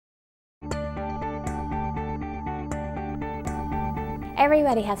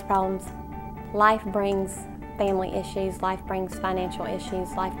Everybody has problems. Life brings family issues, life brings financial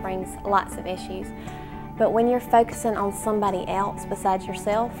issues, life brings lots of issues. But when you're focusing on somebody else besides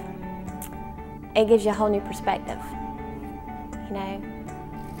yourself, it gives you a whole new perspective. You know,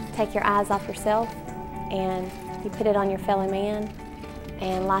 take your eyes off yourself and you put it on your fellow man,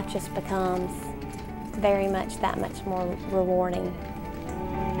 and life just becomes very much that much more rewarding.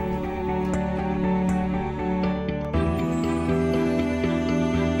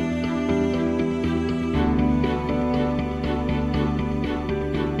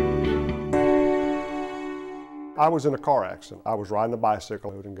 I was in a car accident. I was riding a bicycle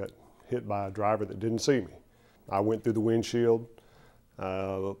and got hit by a driver that didn't see me. I went through the windshield.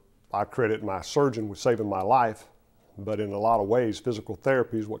 I credit my surgeon with saving my life, but in a lot of ways, physical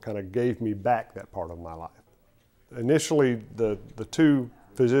therapy is what kind of gave me back that part of my life. Initially, the two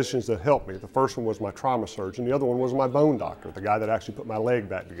physicians that helped me, the first one was my trauma surgeon, the other one was my bone doctor, the guy that actually put my leg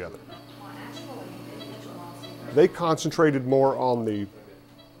back together. They concentrated more on the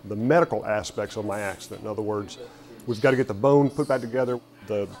medical aspects of my accident. In other words, we've got to get the bone put back together,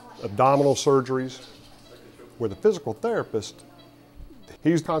 the abdominal surgeries, where the physical therapist,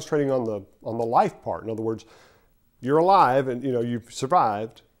 he's concentrating on the life part. In other words, you're alive and you've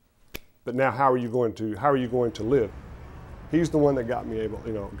survived, but now how are you going to live? He's the one that got me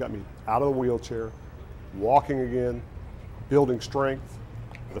got me out of the wheelchair, walking again, building strength.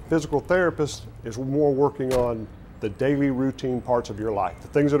 The physical therapist is more working on the daily routine parts of your life, the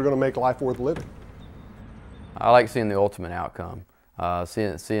things that are going to make life worth living. I like seeing the ultimate outcome,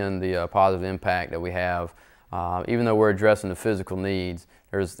 seeing the positive impact that we have. Even though we're addressing the physical needs,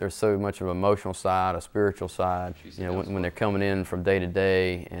 there's so much of an emotional side, a spiritual side. When they're coming in from day to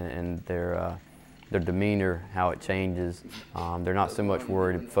day and their demeanor, how it changes. They're not so much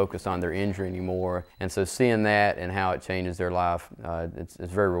focused on their injury anymore. And so seeing that and how it changes their life, it's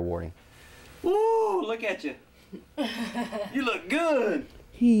very rewarding. Woo, look at you. You look good.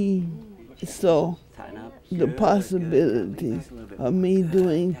 He saw the possibilities of me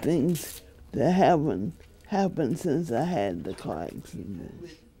doing things that haven't happened since I had the car accident.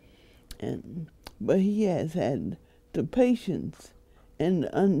 But he has had the patience and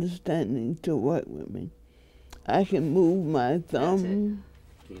the understanding to work with me. I can move my thumb,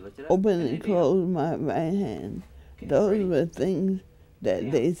 open and close my right hand. Those were things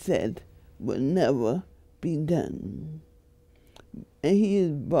that they said would never be done. And he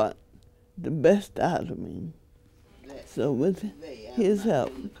has brought the best out of me. So with his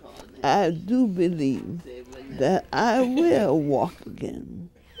help, I do believe that I will walk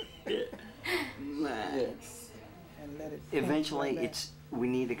again. Eventually, we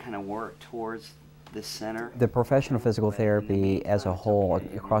need to kind of work towards the center. The professional physical therapy as a whole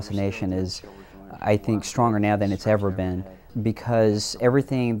across the nation is, I think, stronger now than it's ever been, because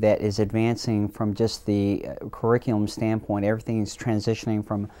everything that is advancing from just the curriculum standpoint, everything is transitioning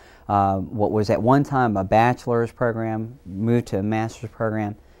from what was at one time a bachelor's program, moved to a master's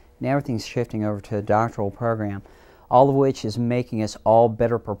program. Now everything's shifting over to a doctoral program, all of which is making us all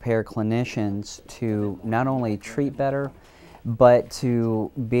better prepared clinicians to not only treat better, but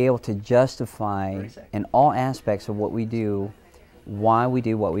to be able to justify in all aspects of what we do, why we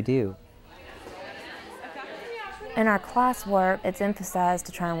do what we do. In our classwork, it's emphasized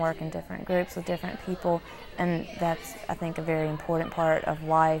to try and work in different groups with different people, and that's, I think, a very important part of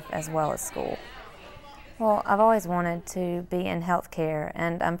life as well as school. Well, I've always wanted to be in healthcare,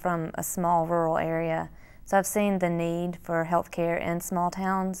 and I'm from a small rural area, so I've seen the need for healthcare in small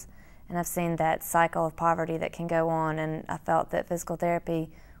towns, and I've seen that cycle of poverty that can go on, and I felt that physical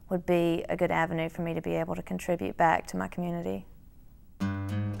therapy would be a good avenue for me to be able to contribute back to my community.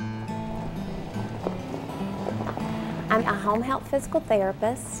 I'm a home health physical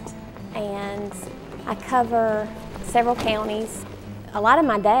therapist, and I cover several counties. A lot of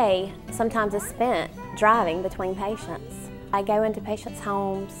my day sometimes is spent driving between patients. I go into patients'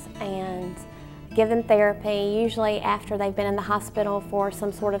 homes and give them therapy, usually after they've been in the hospital for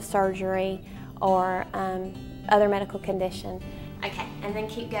some sort of surgery or other medical condition. Okay, and then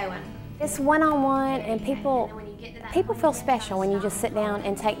keep going. It's one-on-one, and people feel special when you just sit down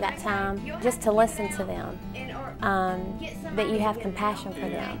and take that time just to listen to them, that you have compassion for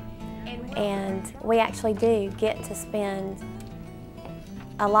them. And we actually do get to spend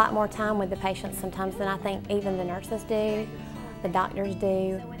a lot more time with the patients sometimes than I think even the nurses do, the doctors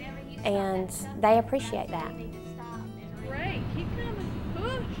do, and they appreciate that. Great, keep coming,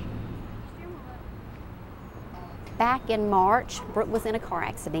 push. Back in March, Brooke was in a car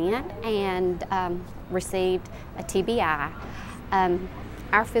accident and received a TBI.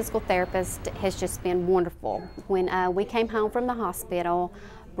 Our physical therapist has just been wonderful. When we came home from the hospital,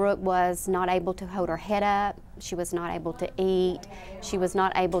 Brooke was not able to hold her head up. She was not able to eat. She was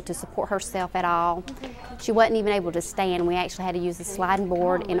not able to support herself at all. She wasn't even able to stand. We actually had to use a sliding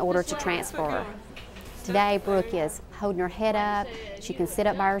board in order to transfer her. Today, Brooke is holding her head up. She can sit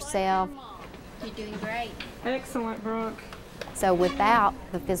up by herself. You're doing great. Excellent, Brooke. So without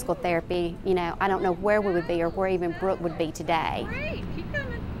the physical therapy, you know, I don't know where we would be or where even Brooke would be today. Great. Keep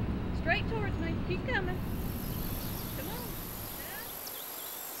coming. Straight towards me. Keep coming. Come on.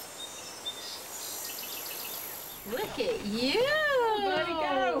 Look at you. Buddy,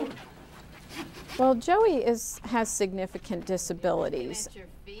 go. Well, Joey has significant disabilities.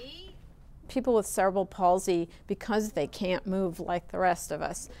 People with cerebral palsy, because they can't move like the rest of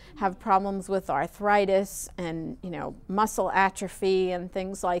us, have problems with arthritis and, you know, muscle atrophy and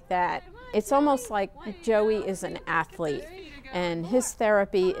things like that. It's almost like Joey is an athlete, and his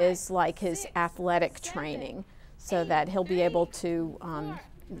therapy is like his athletic training, so that he'll be able to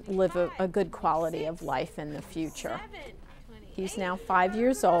live a good quality of life in the future. He's now 5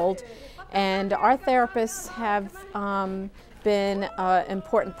 years old, and our therapists have been an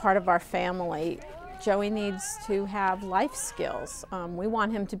important part of our family. Joey needs to have life skills. We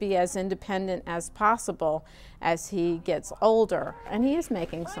want him to be as independent as possible as he gets older, and he is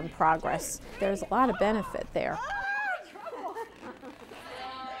making some progress. There's a lot of benefit there.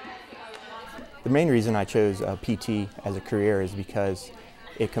 The main reason I chose PT as a career is because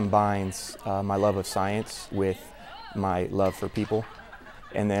it combines my love of science with my love for people,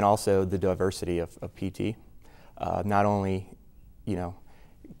 and then also the diversity of PT. Not only, you know,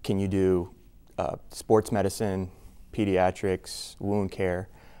 can you do sports medicine, pediatrics, wound care,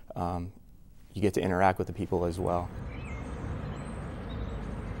 you get to interact with the people as well.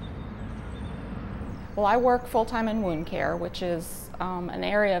 Well, I work full-time in wound care, which is an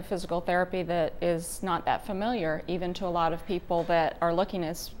area of physical therapy that is not that familiar, even to a lot of people that are looking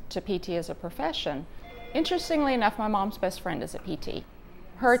to PT as a profession. Interestingly enough, my mom's best friend is a PT.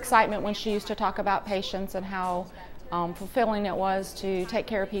 Her excitement when she used to talk about patients and how fulfilling it was to take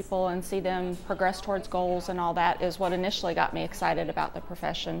care of people and see them progress towards goals and all that is what initially got me excited about the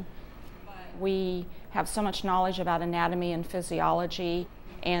profession. We have so much knowledge about anatomy and physiology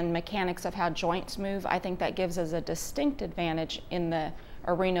and mechanics of how joints move. I think that gives us a distinct advantage in the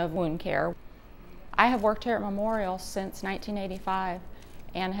arena of wound care. I have worked here at Memorial since 1985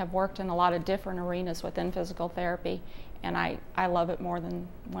 and have worked in a lot of different arenas within physical therapy, and I love it more than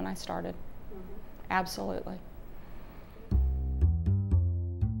when I started. Absolutely.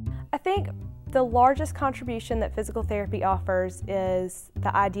 I think the largest contribution that physical therapy offers is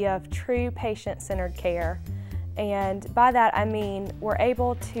the idea of true patient-centered care. And by that I mean we're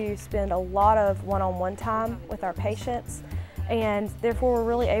able to spend a lot of one-on-one time with our patients, and therefore we're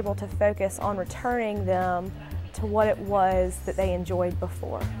really able to focus on returning them to what it was that they enjoyed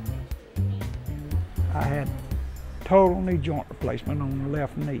before. I had total knee joint replacement on the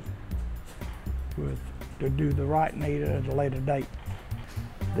left knee to do the right knee at a later date.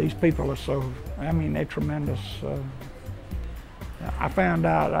 These people are so, I mean, they're tremendous. I found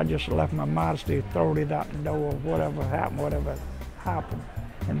out, I just left my modesty, thrown it out the door, whatever happened.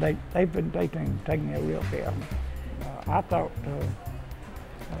 And they've been taking a real care of me. I thought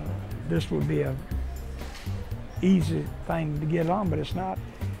this would be a easy thing to get on, but it's not.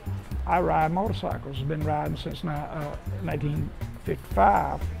 I ride motorcycles, I've been riding since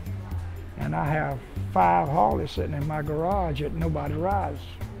 1955, and I have 5 Harleys sitting in my garage that nobody rides.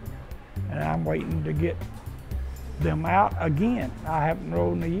 And I'm waiting to get them out again. I haven't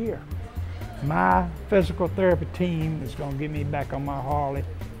rode in a year. My physical therapy team is going to get me back on my Harley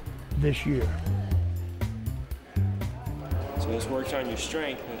this year. So this works on your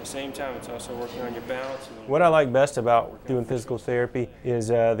strength, and at the same time it's also working on your balance. What I like best about doing physical therapy is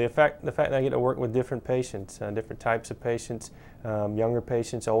the fact that I get to work with different patients, different types of patients, younger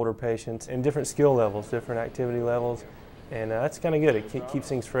patients, older patients, and different skill levels, different activity levels. And that's kind of good. It keeps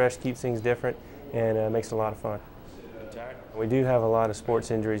things fresh, keeps things different, and makes it a lot of fun. We do have a lot of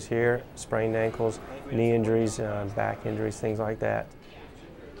sports injuries here, sprained ankles, knee injuries, back injuries, things like that.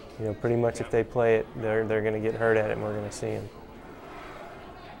 You know, pretty much if they play it, they're going to get hurt at it, and we're going to see them.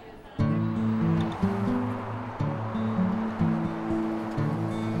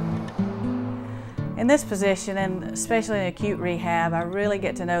 In this position, and especially in acute rehab, I really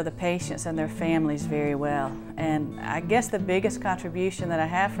get to know the patients and their families very well. And I guess the biggest contribution that I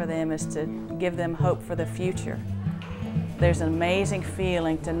have for them is to give them hope for the future. There's an amazing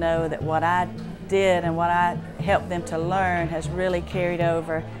feeling to know that what I did and what I helped them to learn has really carried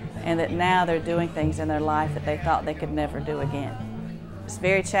over, and that now they're doing things in their life that they thought they could never do again. It's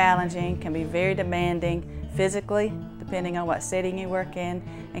very challenging, can be very demanding physically, depending on what setting you work in,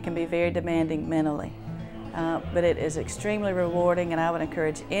 and can be very demanding mentally. But it is extremely rewarding, and I would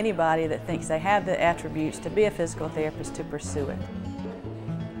encourage anybody that thinks they have the attributes to be a physical therapist to pursue it.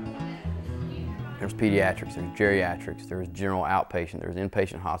 There's pediatrics, there's geriatrics, there's general outpatient, there's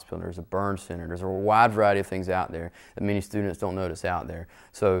inpatient hospital, there's a burn center, there's a wide variety of things out there that many students don't notice out there.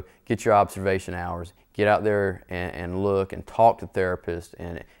 So get your observation hours, get out there and look and talk to therapists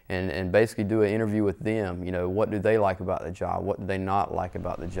and basically do an interview with them. You know, what do they like about the job? What do they not like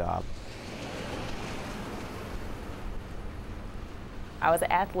about the job? I was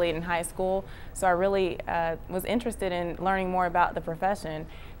an athlete in high school, so I really was interested in learning more about the profession.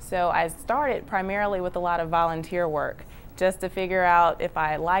 So I started primarily with a lot of volunteer work, just to figure out if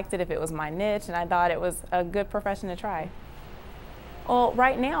I liked it, if it was my niche, and I thought it was a good profession to try. Well,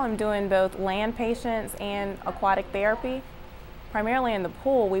 right now I'm doing both land patients and aquatic therapy. Primarily in the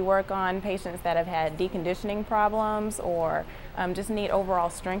pool, we work on patients that have had deconditioning problems or just need overall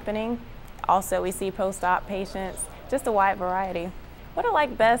strengthening. Also, we see post-op patients, just a wide variety. What I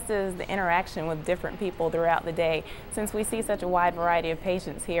like best is the interaction with different people throughout the day. Since we see such a wide variety of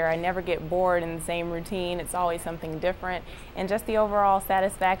patients here, I never get bored in the same routine. It's always something different. And just the overall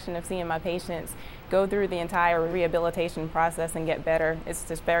satisfaction of seeing my patients go through the entire rehabilitation process and get better, it's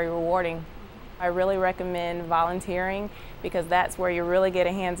just very rewarding. I really recommend volunteering because that's where you really get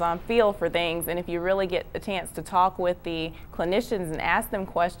a hands-on feel for things, and if you really get a chance to talk with the clinicians and ask them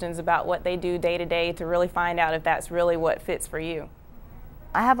questions about what they do day to day to really find out if that's really what fits for you.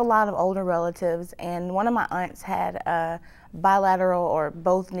 I have a lot of older relatives, and one of my aunts had a bilateral or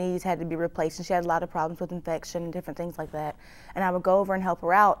both knees had to be replaced, and she had a lot of problems with infection and different things like that. And I would go over and help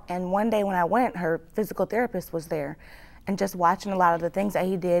her out, and one day when I went, her physical therapist was there. And just watching a lot of the things that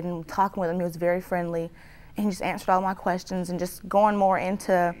he did and talking with him, he was very friendly, and he just answered all my questions and just going more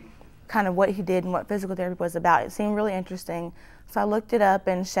into kind of what he did and what physical therapy was about. It seemed really interesting. So I looked it up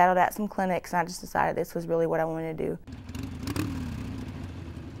and shadowed at some clinics, and I just decided this was really what I wanted to do.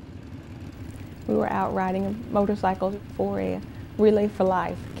 We were out riding motorcycles for a Relay for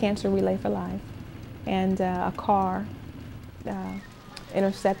Life, Cancer Relay for Life, and a car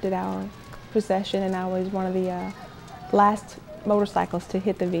intercepted our procession, and I was one of the last motorcycles to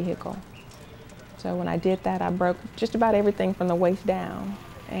hit the vehicle. So when I did that, I broke just about everything from the waist down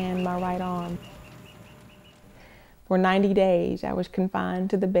and my right arm. For 90 days, I was confined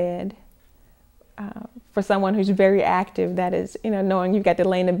to the bed. For someone who's very active, that is, you know, knowing you've got to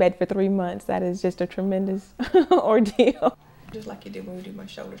lay in the bed for 3 months, that is just a tremendous ordeal. Just like you did when we do my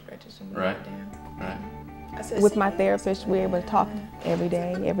shoulder stretches and we lay down. Right. With my therapist, we're able to talk every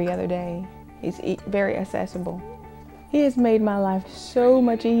day, every other day. He's very accessible. He has made my life so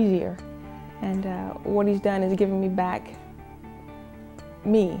much easier, and what he's done is given me back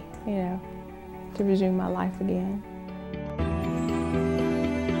me, you know, to resume my life again.